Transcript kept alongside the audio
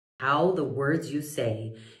how the words you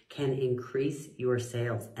say can increase your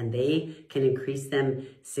sales, and they can increase them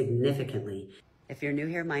significantly. If you're new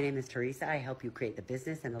here, my name is Teresa. I help you create the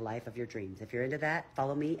business and the life of your dreams. If you're into that,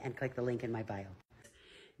 follow me and click the link in my bio.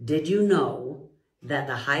 Did you know that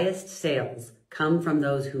the highest sales come from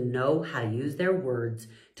those who know how to use their words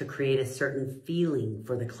to create a certain feeling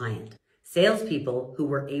for the client? Salespeople who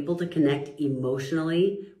were able to connect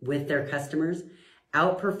emotionally with their customers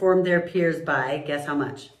outperformed their peers by, guess how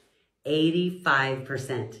much?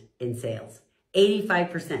 85% in sales.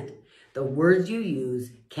 85%. The words you use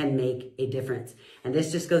can make a difference. And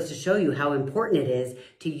this just goes to show you how important it is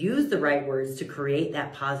to use the right words to create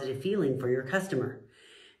that positive feeling for your customer.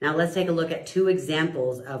 Now let's take a look at 2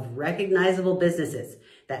 examples of recognizable businesses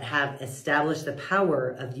that have established the power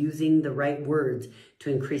of using the right words to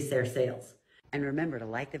increase their sales. And remember to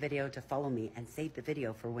like the video, to follow me, and save the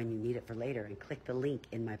video for when you need it for later, and click the link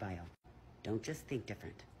in my bio. Don't just think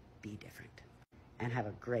different, be different. And have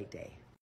a great day.